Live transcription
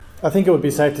I think it would be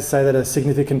safe to say that a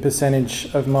significant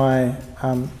percentage of my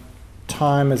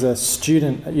time as a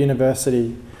student at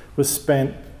university was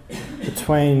spent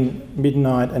between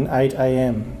midnight and 8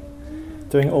 a.m.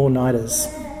 doing all-nighters.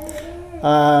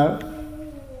 Either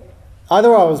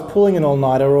I was pulling an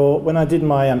all-nighter, or when I did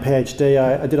my PhD,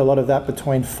 I did a lot of that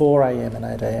between 4 a.m. and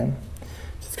 8 a.m.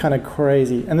 It's kind of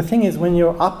crazy. And the thing is, when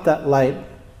you're up that late,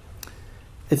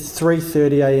 it's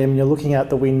 3:30 a.m, you're looking out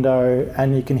the window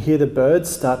and you can hear the birds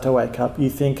start to wake up. You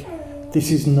think, this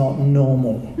is not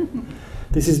normal.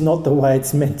 This is not the way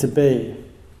it's meant to be.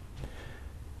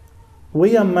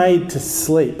 We are made to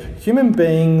sleep. Human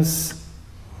beings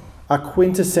are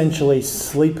quintessentially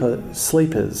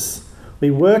sleepers.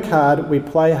 We work hard, we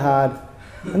play hard,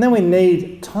 and then we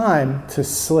need time to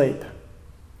sleep.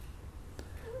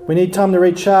 We need time to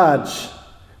recharge.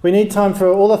 We need time for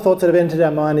all the thoughts that have entered our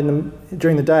mind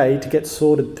during the day to get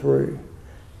sorted through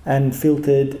and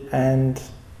filtered and,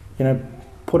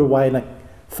 put away in a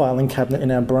filing cabinet in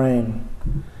our brain.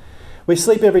 We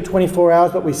sleep every 24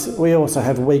 hours, but we also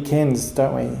have weekends,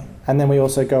 don't we? And then we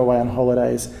also go away on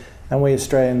holidays, and we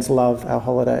Australians love our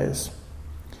holidays.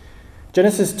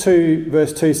 Genesis 2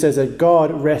 verse 2 says that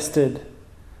God rested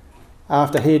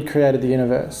after he had created the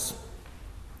universe.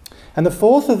 And the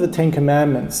fourth of the Ten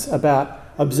Commandments about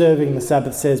observing the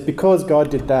Sabbath says, because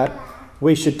God did that,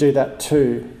 we should do that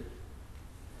too.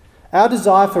 Our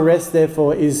desire for rest,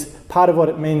 therefore, is part of what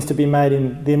it means to be made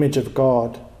in the image of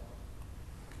God.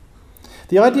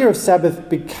 The idea of Sabbath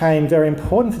became very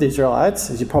important for the Israelites,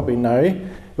 as you probably know.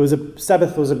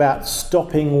 Sabbath was about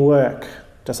stopping work.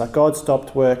 Just like God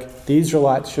stopped work, the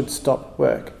Israelites should stop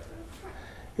work.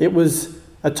 It was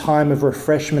a time of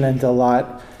refreshment and delight,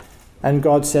 and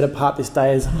God set apart this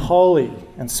day as holy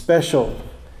and special.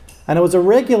 And it was a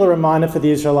regular reminder for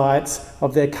the Israelites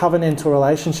of their covenantal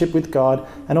relationship with God,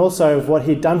 and also of what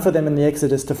he'd done for them in the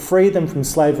Exodus to free them from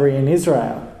slavery in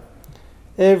Israel.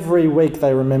 Every week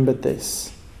they remembered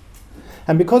this.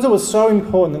 And because it was so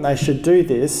important that they should do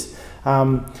this,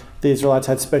 the Israelites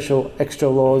had special extra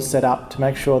laws set up to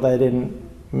make sure they didn't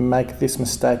make this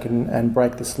mistake and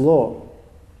break this law.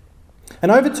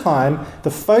 And over time,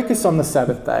 the focus on the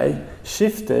Sabbath day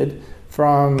shifted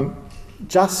from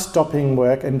just stopping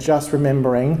work and just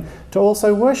remembering to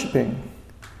also worshipping.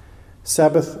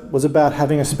 Sabbath was about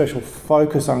having a special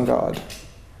focus on God.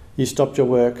 You stopped your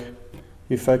work,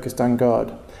 you focused on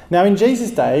God. Now, in Jesus'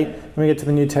 day, when we get to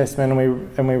the New Testament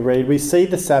and we read, we see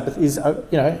the Sabbath is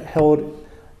held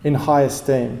in high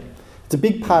esteem. It's a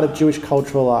big part of Jewish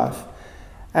cultural life.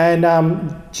 And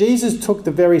Jesus took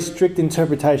the very strict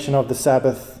interpretation of the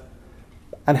Sabbath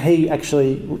and he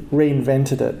actually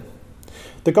reinvented it.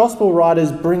 The Gospel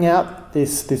writers bring out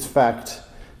this fact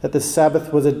that the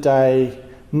Sabbath was a day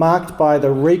marked by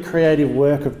the recreative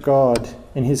work of God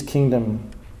in his kingdom.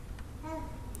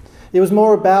 It was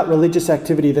more about religious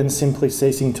activity than simply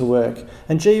ceasing to work.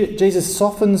 And Jesus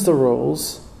softens the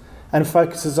rules and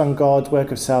focuses on God's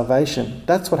work of salvation.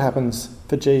 That's what happens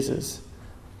for Jesus.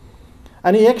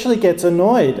 And he actually gets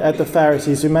annoyed at the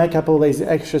Pharisees who make up all these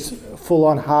extra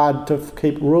full-on hard to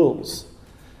keep rules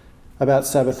about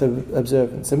Sabbath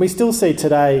observance. And we still see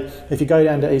today, if you go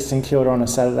down to Eastern Kilda on a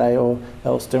Saturday or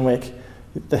Elstonwick,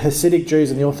 the Hasidic Jews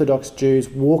and the Orthodox Jews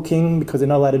walking because they're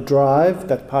not allowed to drive.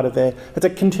 That's part of it's a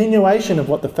continuation of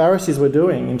what the Pharisees were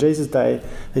doing in Jesus' day,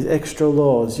 these extra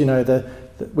laws.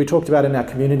 We talked about in our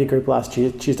community group last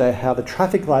Tuesday how the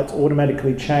traffic lights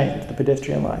automatically change, the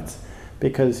pedestrian lights,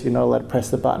 because you're not allowed to press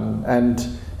the button, and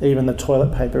even the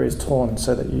toilet paper is torn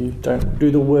so that you don't do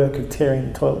the work of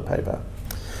tearing the toilet paper.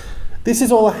 This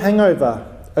is all a hangover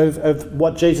of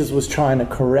what Jesus was trying to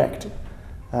correct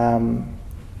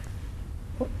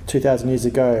 2,000 years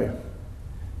ago.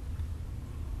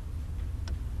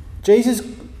 Jesus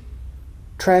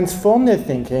transformed their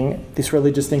thinking, this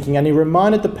religious thinking, and he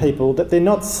reminded the people that they're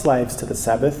not slaves to the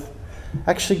Sabbath.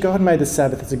 Actually, God made the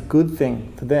Sabbath as a good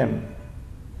thing for them.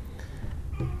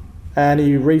 And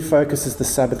he refocuses the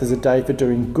Sabbath as a day for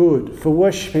doing good, for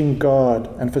worshipping God,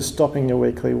 and for stopping your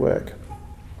weekly work.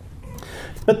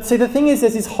 But see, the thing is,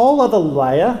 there's this whole other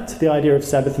layer to the idea of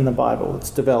Sabbath in the Bible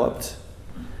that's developed.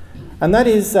 And that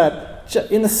is that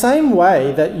in the same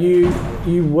way that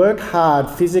you work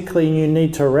hard physically and you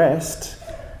need to rest,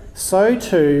 so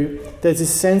too there's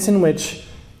this sense in which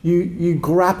you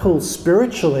grapple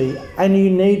spiritually and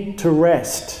you need to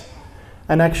rest.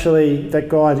 And actually that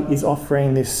God is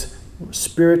offering this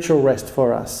spiritual rest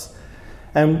for us.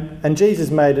 And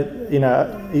Jesus made it,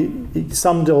 he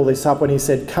summed all this up when he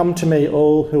said, "Come to me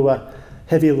all who are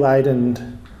heavy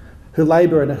laden, who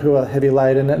labour and who are heavy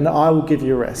laden, and I will give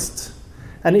you rest."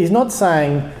 And he's not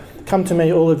saying, come to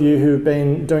me, all of you who've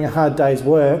been doing a hard day's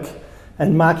work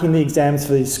and marking the exams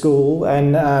for the school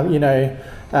and,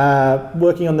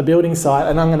 working on the building site,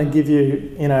 and I'm going to give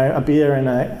you, a beer and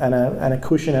a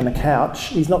cushion and a couch.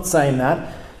 He's not saying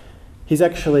that. He's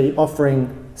actually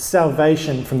offering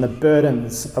salvation from the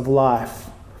burdens of life.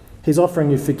 He's offering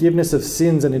you forgiveness of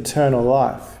sins and eternal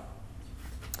life.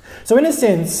 So in a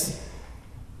sense,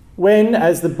 when,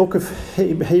 as the book of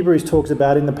Hebrews talks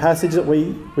about in the passage that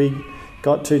we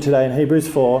got to today in Hebrews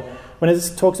 4, when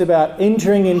it talks about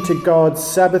entering into God's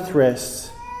Sabbath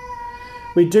rest,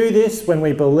 we do this when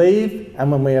we believe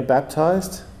and when we are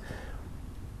baptised.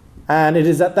 And it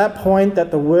is at that point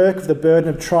that the work of the burden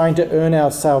of trying to earn our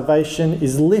salvation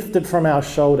is lifted from our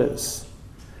shoulders.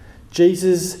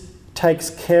 Jesus takes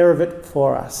care of it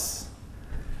for us,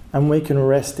 and we can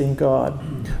rest in God.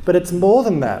 But it's more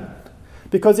than that,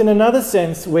 because in another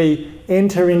sense, we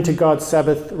enter into God's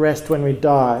Sabbath rest when we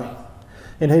die.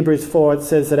 In Hebrews 4, it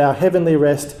says that our heavenly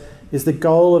rest is the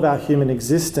goal of our human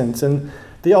existence, and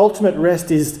the ultimate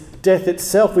rest is death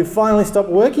itself. We finally stop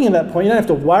working at that point. You don't have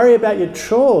to worry about your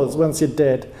chores once you're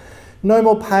dead. No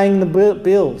more paying the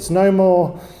bills. No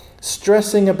more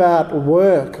stressing about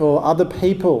work or other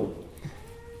people.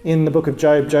 In the book of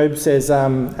Job, Job says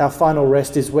our final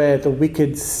rest is where the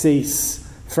wicked cease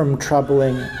from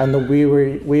troubling and the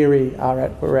weary are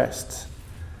at rest.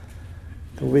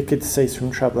 The wicked cease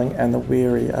from troubling and the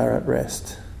weary are at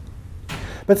rest.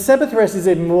 But Sabbath rest is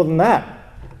even more than that.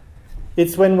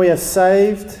 It's when we are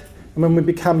saved and when we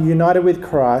become united with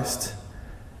Christ,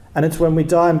 and it's when we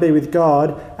die and be with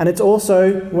God, and it's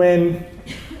also when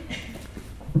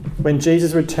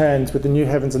Jesus returns with the new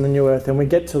heavens and the new earth and we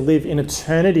get to live in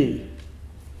eternity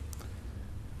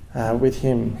with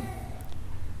him.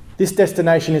 This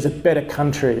destination is a better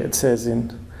country, it says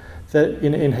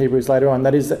in Hebrews later on.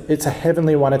 That is, it's a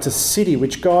heavenly one. It's a city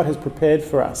which God has prepared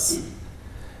for us.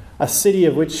 A city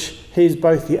of which he is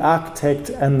both the architect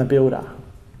and the builder.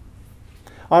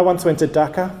 I once went to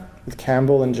Dhaka with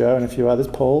Campbell and Joe and a few others,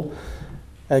 Paul,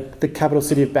 the capital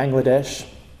city of Bangladesh.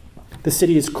 The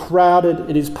city is crowded,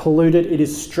 it is polluted, it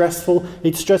is stressful.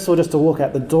 It's stressful just to walk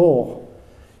out the door.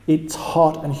 It's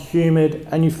hot and humid,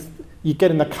 and you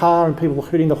get in the car and people are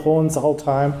hooting the horns the whole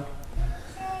time.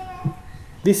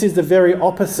 This is the very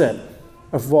opposite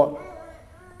of what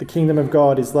the kingdom of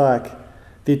God is like,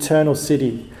 the eternal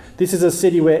city. This is a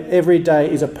city where every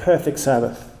day is a perfect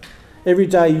Sabbath. Every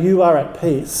day you are at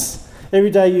peace.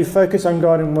 Every day you focus on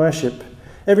God in worship.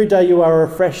 Every day you are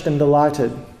refreshed and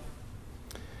delighted.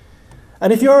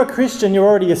 And if you're a Christian, you're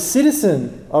already a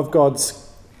citizen of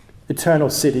God's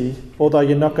eternal city, although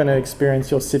you're not going to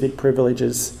experience your civic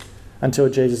privileges until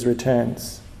Jesus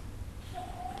returns.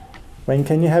 When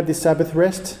can you have this Sabbath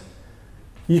rest?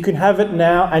 You can have it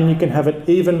now, and you can have it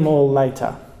even more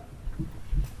later.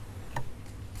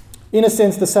 In a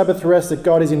sense, the Sabbath rest that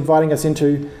God is inviting us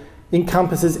into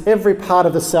encompasses every part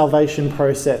of the salvation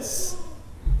process.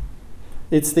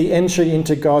 It's the entry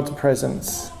into God's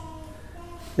presence.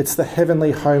 It's the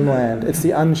heavenly homeland. It's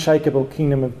the unshakable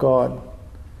kingdom of God.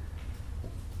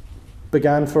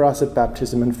 Begun for us at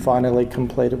baptism and finally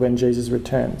completed when Jesus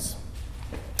returns.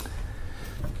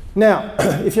 Now,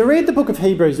 if you read the book of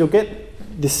Hebrews, you'll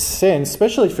get this sense,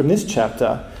 especially from this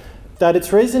chapter, that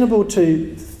it's reasonable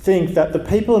to think that the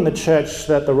people in the church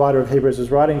that the writer of Hebrews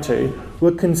was writing to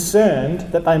were concerned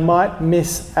that they might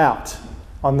miss out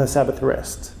on the Sabbath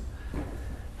rest.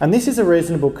 And this is a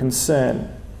reasonable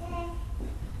concern.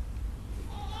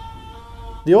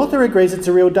 The author agrees it's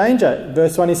a real danger.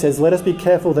 Verse 1, he says, "Let us be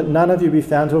careful that none of you be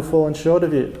found to have fallen short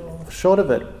of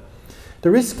it." The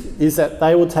risk is that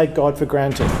they will take God for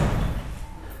granted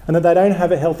and that they don't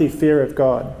have a healthy fear of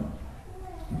God.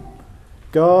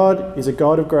 God is a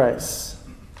God of grace,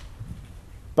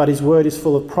 but his word is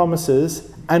full of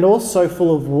promises and also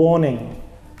full of warning.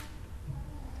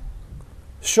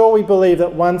 Sure, we believe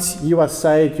that once you are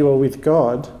saved, you are with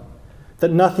God,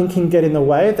 that nothing can get in the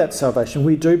way of that salvation.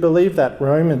 We do believe that.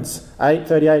 Romans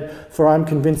 8:38, "For I am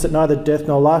convinced that neither death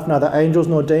nor life, neither angels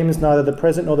nor demons, neither the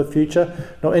present nor the future,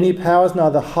 nor any powers,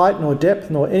 neither height nor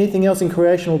depth, nor anything else in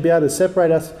creation will be able to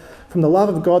separate us from the love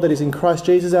of God that is in Christ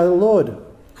Jesus our Lord."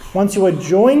 Once you are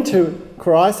joined to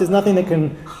Christ, there's nothing that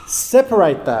can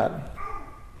separate that.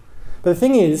 But the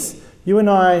thing is, you and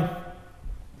I,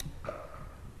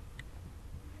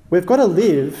 we've got to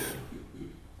live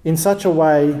in such a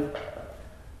way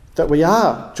that we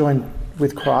are joined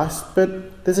with Christ,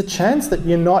 but there's a chance that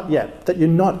you're not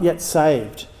yet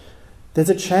saved. There's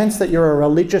a chance that you're a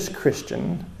religious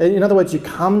Christian. In other words, you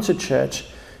come to church,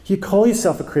 you call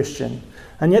yourself a Christian,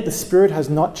 and yet the Spirit has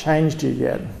not changed you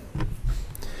yet.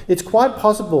 It's quite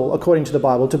possible, according to the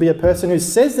Bible, to be a person who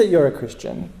says that you're a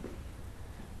Christian,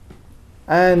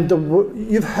 and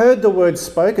you've heard the word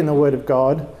spoken, the word of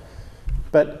God,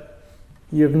 but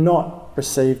you've not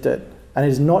received it, and it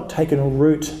has not taken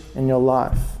root in your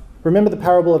life. Remember the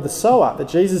parable of the sower that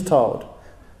Jesus told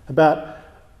about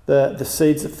the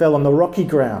seeds that fell on the rocky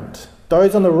ground.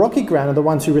 Those on the rocky ground are the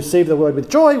ones who receive the word with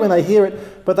joy when they hear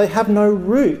it, but they have no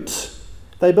root.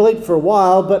 They believe for a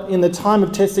while, but in the time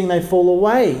of testing they fall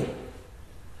away.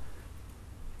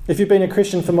 If you've been a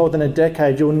Christian for more than a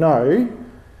decade, you'll know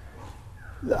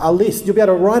a list. You'll be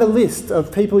able to write a list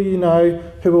of people you know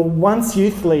who were once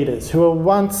youth leaders, who were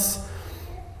once,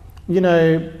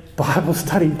 Bible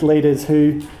study leaders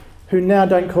who now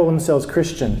don't call themselves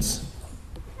Christians.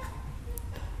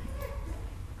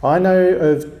 I know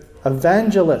of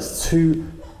evangelists who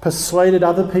persuaded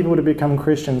other people to become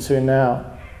Christians who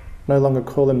now no longer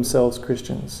call themselves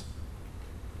Christians.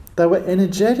 They were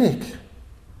energetic.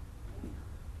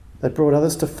 They brought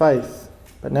others to faith,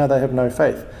 but now they have no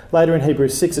faith. Later in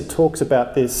Hebrews 6 it talks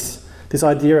about this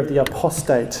idea of the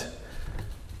apostate.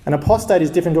 An apostate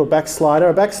is different to a backslider.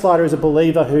 A backslider is a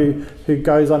believer who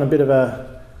goes on a bit of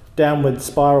a downward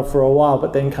spiral for a while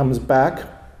but then comes back,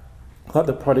 like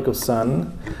the prodigal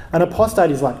son. An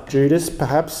apostate is like Judas,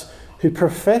 perhaps, who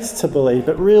professed to believe,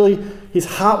 but really his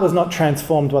heart was not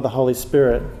transformed by the Holy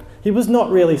Spirit. He was not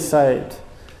really saved.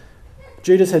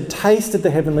 Judas had tasted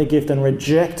the heavenly gift and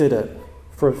rejected it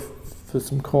for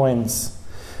some coins.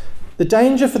 The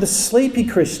danger for the sleepy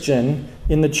Christian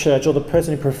in the church, or the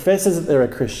person who professes that they're a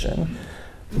Christian,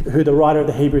 who the writer of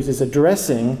the Hebrews is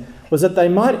addressing, was that they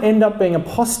might end up being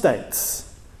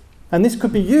apostates. And this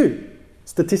could be you,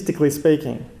 statistically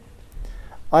speaking.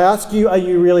 I ask you, are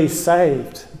you really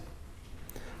saved?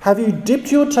 Have you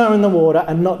dipped your toe in the water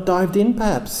and not dived in,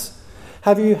 perhaps?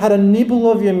 Have you had a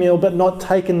nibble of your meal but not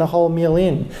taken the whole meal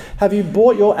in? Have you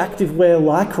bought your activewear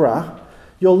lycra,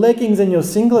 your leggings and your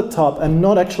singlet top, and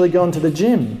not actually gone to the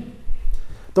gym?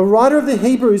 The writer of the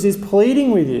Hebrews is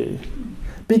pleading with you.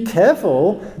 Be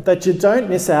careful that you don't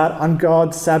miss out on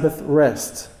God's Sabbath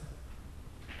rest.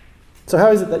 So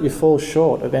how is it that you fall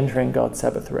short of entering God's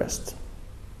Sabbath rest?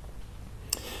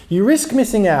 You risk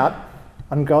missing out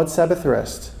on God's Sabbath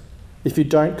rest if you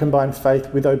don't combine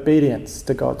faith with obedience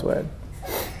to God's word.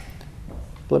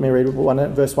 Let me read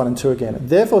verse 1 and 2 again.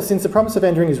 Therefore, since the promise of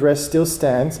entering his rest still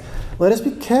stands, let us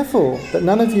be careful that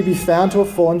none of you be found to have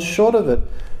fallen short of it.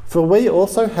 For we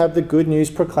also have the good news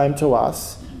proclaimed to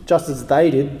us, just as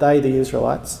they did, the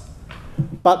Israelites.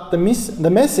 But the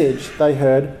message they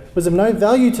heard was of no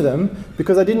value to them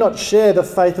because they did not share the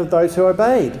faith of those who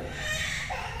obeyed.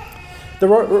 The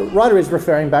writer is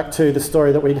referring back to the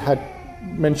story that we had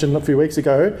mentioned a few weeks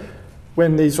ago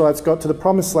when the Israelites got to the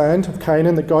promised land of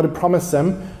Canaan that God had promised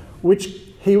them, which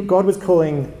God was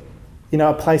calling,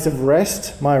 a place of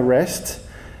rest, my rest.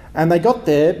 And they got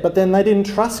there, but then they didn't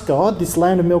trust God, this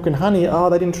land of milk and honey.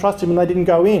 They didn't trust him and they didn't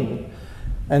go in.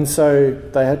 And so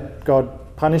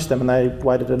God punished them and they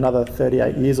waited another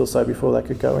 38 years or so before they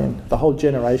could go in. The whole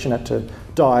generation had to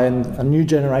die and a new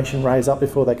generation raise up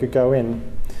before they could go in.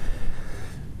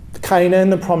 Canaan,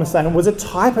 the promised land, was a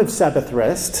type of Sabbath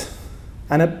rest,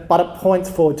 but it points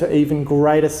forward to even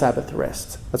greater Sabbath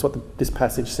rest. That's what this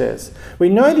passage says. We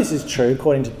know this is true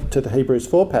according to the Hebrews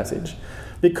 4 passage,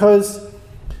 because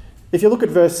if you look at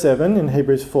verse 7 in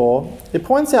Hebrews 4, it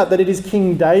points out that it is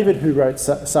King David who wrote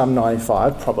Psalm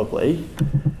 95, probably,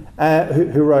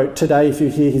 who wrote, "Today if you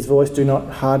hear his voice, do not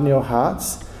harden your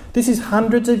hearts." This is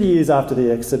hundreds of years after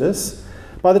the Exodus.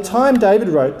 By the time David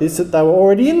wrote this, they were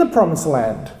already in the promised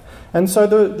land. And so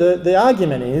the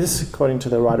argument is, according to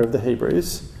the writer of the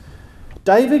Hebrews,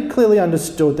 David clearly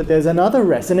understood that there's another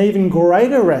rest, an even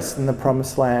greater rest in the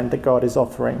promised land that God is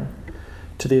offering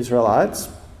to the Israelites.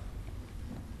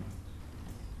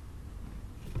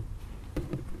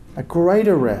 A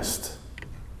greater rest.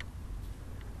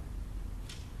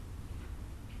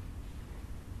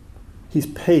 His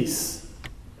peace,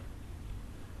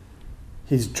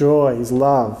 his joy, his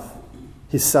love,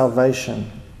 his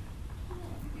salvation.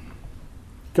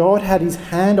 God had his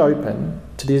hand open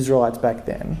to the Israelites back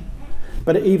then,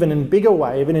 but even in a bigger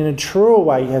way, even in a truer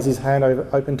way, he has his hand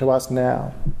open to us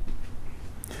now.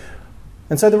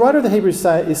 And so the writer of the Hebrews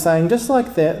is saying, just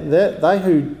like they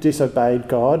who disobeyed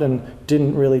God and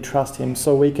didn't really trust him,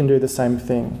 so we can do the same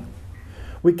thing.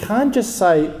 We can't just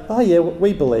say, oh yeah,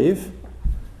 we believe.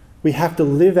 We have to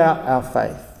live out our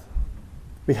faith.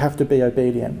 We have to be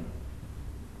obedient.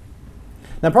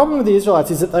 Now, the problem with the Israelites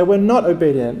is that they were not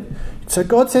obedient. So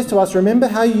God says to us, remember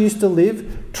how you used to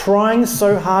live, trying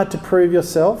so hard to prove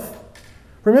yourself?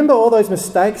 Remember all those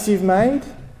mistakes you've made?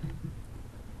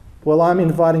 Well, I'm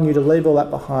inviting you to leave all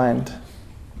that behind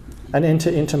and enter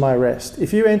into my rest.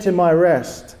 If you enter my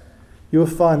rest, you will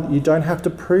find that you don't have to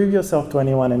prove yourself to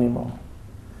anyone anymore.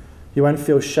 You won't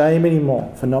feel shame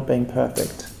anymore for not being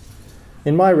perfect.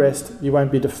 In my rest, you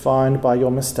won't be defined by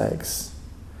your mistakes.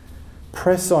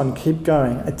 Press on, keep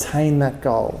going, attain that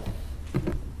goal.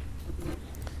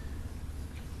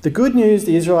 The good news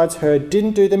the Israelites heard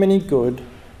didn't do them any good.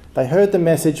 They heard the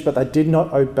message, but they did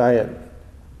not obey it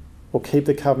or keep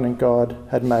the covenant God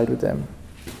had made with them.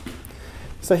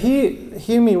 So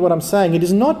hear me what I'm saying. It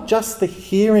is not just the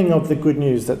hearing of the good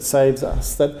news that saves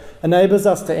us, that enables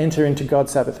us to enter into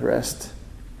God's Sabbath rest.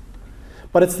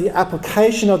 But it's the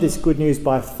application of this good news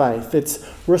by faith. It's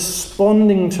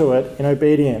responding to it in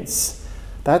obedience.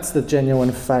 That's the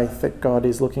genuine faith that God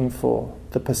is looking for,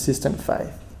 the persistent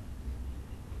faith.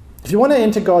 If you want to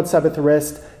enter God's Sabbath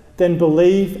rest, then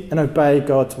believe and obey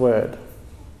God's word.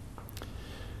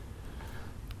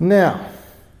 Now,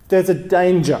 there's a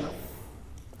danger,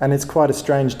 and it's quite a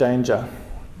strange danger,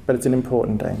 but it's an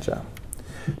important danger.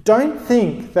 Don't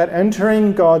think that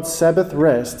entering God's Sabbath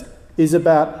rest is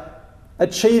about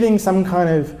achieving some kind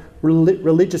of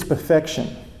religious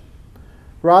perfection.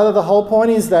 Rather, the whole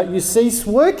point is that you cease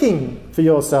working for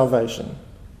your salvation.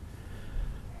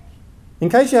 In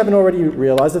case you haven't already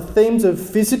realised, the themes of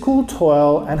physical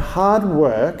toil and hard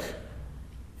work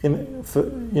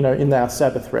in our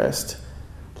Sabbath rest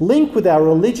link with our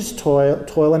religious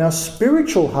toil and our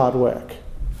spiritual hard work.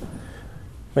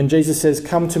 When Jesus says,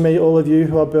 "Come to me, all of you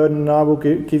who are burdened, and I will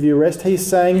give you rest," he's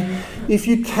saying, if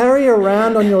you carry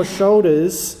around on your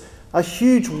shoulders a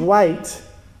huge weight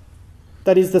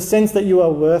that is the sense that you are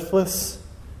worthless,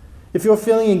 if you're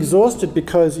feeling exhausted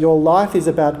because your life is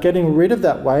about getting rid of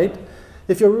that weight,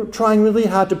 if you're trying really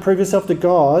hard to prove yourself to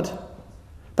God,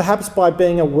 perhaps by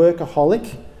being a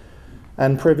workaholic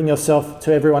and proving yourself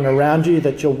to everyone around you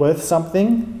that you're worth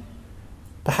something,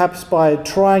 perhaps by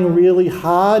trying really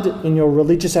hard in your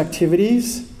religious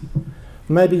activities,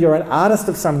 maybe you're an artist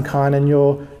of some kind and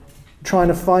you're trying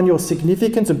to find your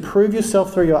significance and prove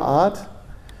yourself through your art.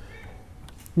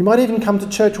 You might even come to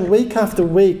church week after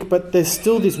week, but there's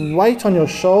still this weight on your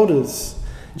shoulders.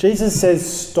 Jesus says,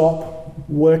 stop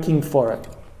working for it.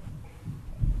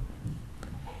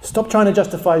 Stop trying to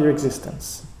justify your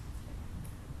existence.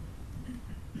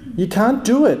 You can't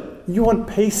do it. You want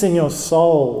peace in your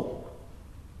soul.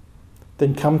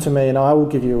 Then come to me and I will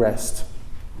give you rest.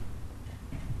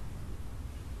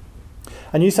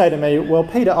 And you say to me, well,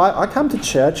 Peter, I come to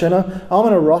church and I'm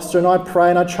on a roster and I pray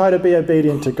and I try to be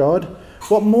obedient to God.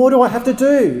 What more do I have to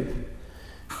do?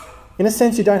 In a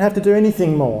sense, you don't have to do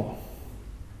anything more.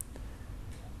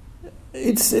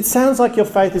 It sounds like your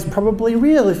faith is probably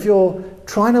real if you're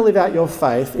trying to live out your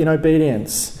faith in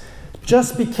obedience.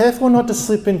 Just be careful not to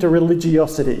slip into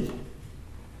religiosity.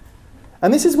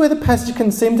 And this is where the passage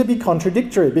can seem to be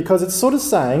contradictory, because it's sort of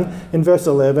saying in verse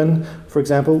 11, for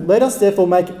example, let us therefore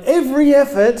make every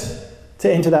effort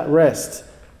to enter that rest.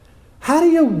 How do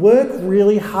you work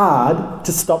really hard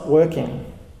to stop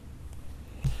working?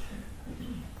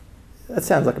 That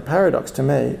sounds like a paradox to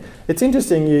me. It's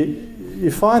interesting, you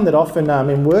find that often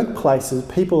in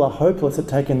workplaces, people are hopeless at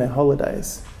taking their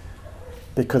holidays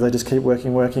because they just keep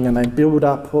working and they build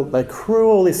up, they accrue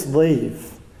all this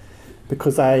leave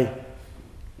because they're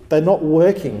not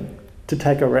working to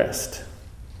take a rest.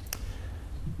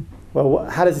 Well,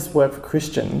 how does this work for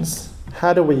Christians?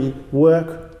 How do we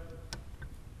work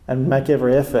and make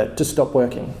every effort to stop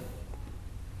working?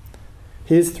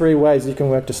 Here's 3 ways you can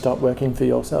work to stop working for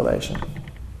your salvation.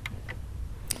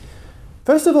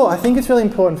 First of all, I think it's really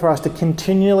important for us to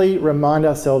continually remind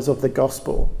ourselves of the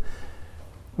gospel.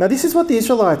 Now, this is what the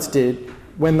Israelites did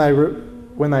when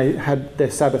they had their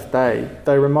Sabbath day.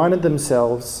 They reminded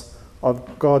themselves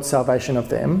of God's salvation of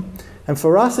them. And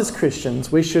for us as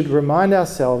Christians, we should remind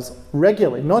ourselves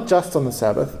regularly, not just on the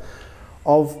Sabbath,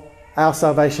 of our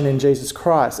salvation in Jesus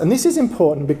Christ. And this is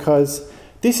important because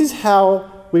this is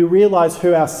how we realise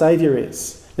who our Saviour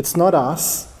is. It's not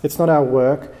us, it's not our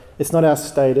work, it's not our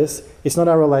status, it's not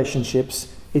our relationships,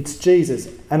 it's Jesus.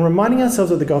 And reminding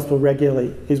ourselves of the gospel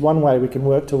regularly is one way we can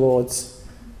work towards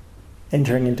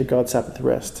entering into God's Sabbath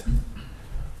rest,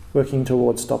 working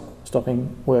towards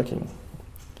stopping working.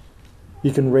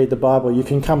 You can read the Bible, you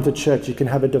can come to church, you can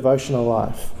have a devotional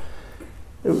life.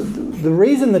 The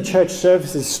reason the church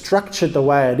service is structured the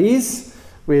way it is,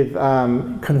 with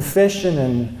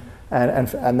confession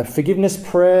and the forgiveness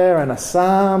prayer and a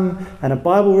psalm and a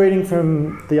Bible reading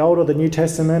from the Old or the New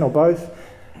Testament or both,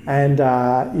 and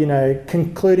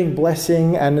concluding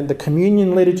blessing and the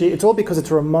communion liturgy, it's all because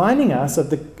it's reminding us of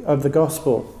the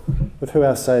gospel, of who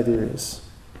our Saviour is.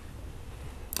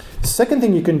 Second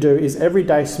thing you can do is every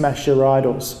day smash your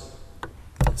idols.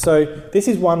 So this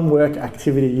is one work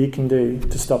activity you can do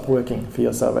to stop working for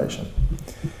your salvation.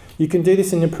 You can do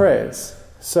this in your prayers.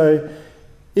 So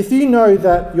if you know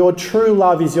that your true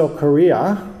love is your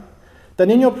career, then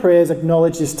in your prayers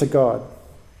acknowledge this to God.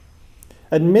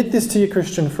 Admit this to your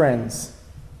Christian friends.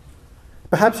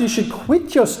 Perhaps you should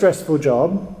quit your stressful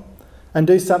job and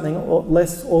do something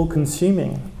less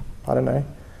all-consuming. I don't know.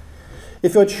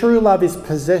 If your true love is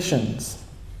possessions,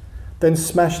 then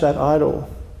smash that idol.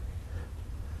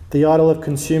 The idol of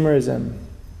consumerism,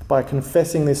 by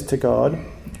confessing this to God,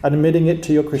 admitting it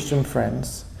to your Christian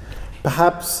friends.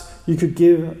 Perhaps you could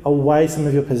give away some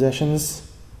of your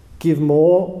possessions, give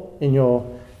more in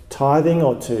your tithing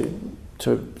or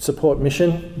to support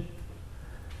mission.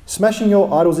 Smashing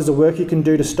your idols is a work you can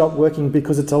do to stop working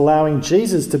because it's allowing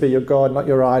Jesus to be your God, not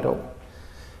your idol.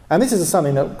 And this is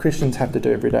something that Christians have to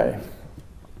do every day.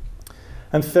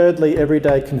 And thirdly, every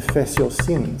day confess your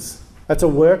sins. That's a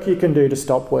work you can do to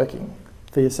stop working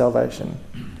for your salvation.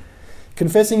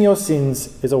 Confessing your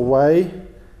sins is a way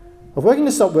of working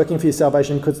to stop working for your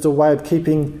salvation because it's a way of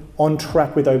keeping on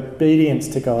track with obedience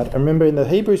to God. And remember in the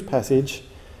Hebrews passage,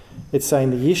 it's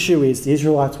saying the issue is the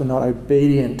Israelites were not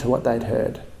obedient to what they'd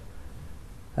heard.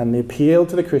 And the appeal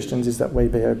to the Christians is that we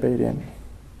be obedient.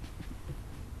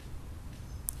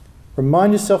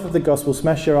 Remind yourself of the gospel,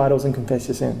 smash your idols and confess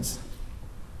your sins.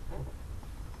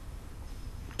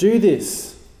 Do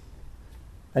this,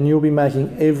 and you'll be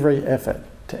making every effort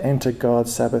to enter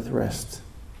God's Sabbath rest.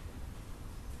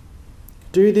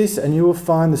 Do this, and you will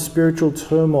find the spiritual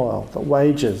turmoil that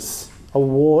wages a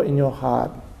war in your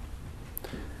heart.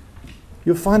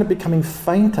 You'll find it becoming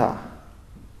fainter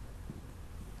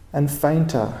and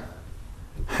fainter.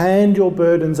 Hand your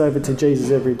burdens over to Jesus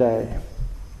every day.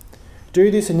 Do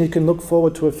this, and you can look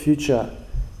forward to a future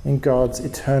in God's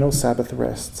eternal Sabbath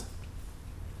rest.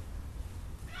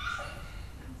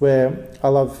 Where, I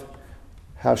love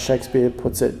how Shakespeare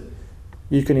puts it,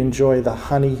 you can enjoy the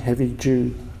honey-heavy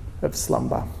dew of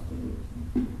slumber.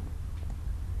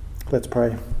 Let's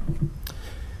pray.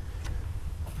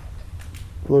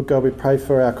 Lord God, we pray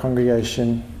for our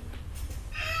congregation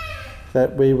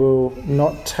that we will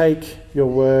not take your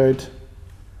word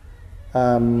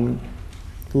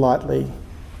lightly,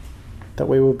 that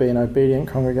we will be an obedient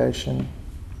congregation.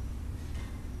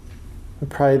 We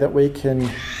pray that we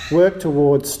can work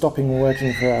towards stopping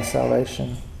working for our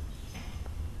salvation.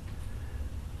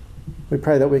 We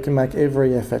pray that we can make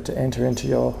every effort to enter into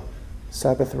your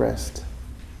Sabbath rest.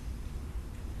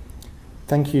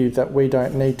 Thank you that we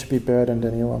don't need to be burdened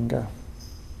any longer.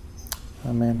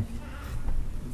 Amen.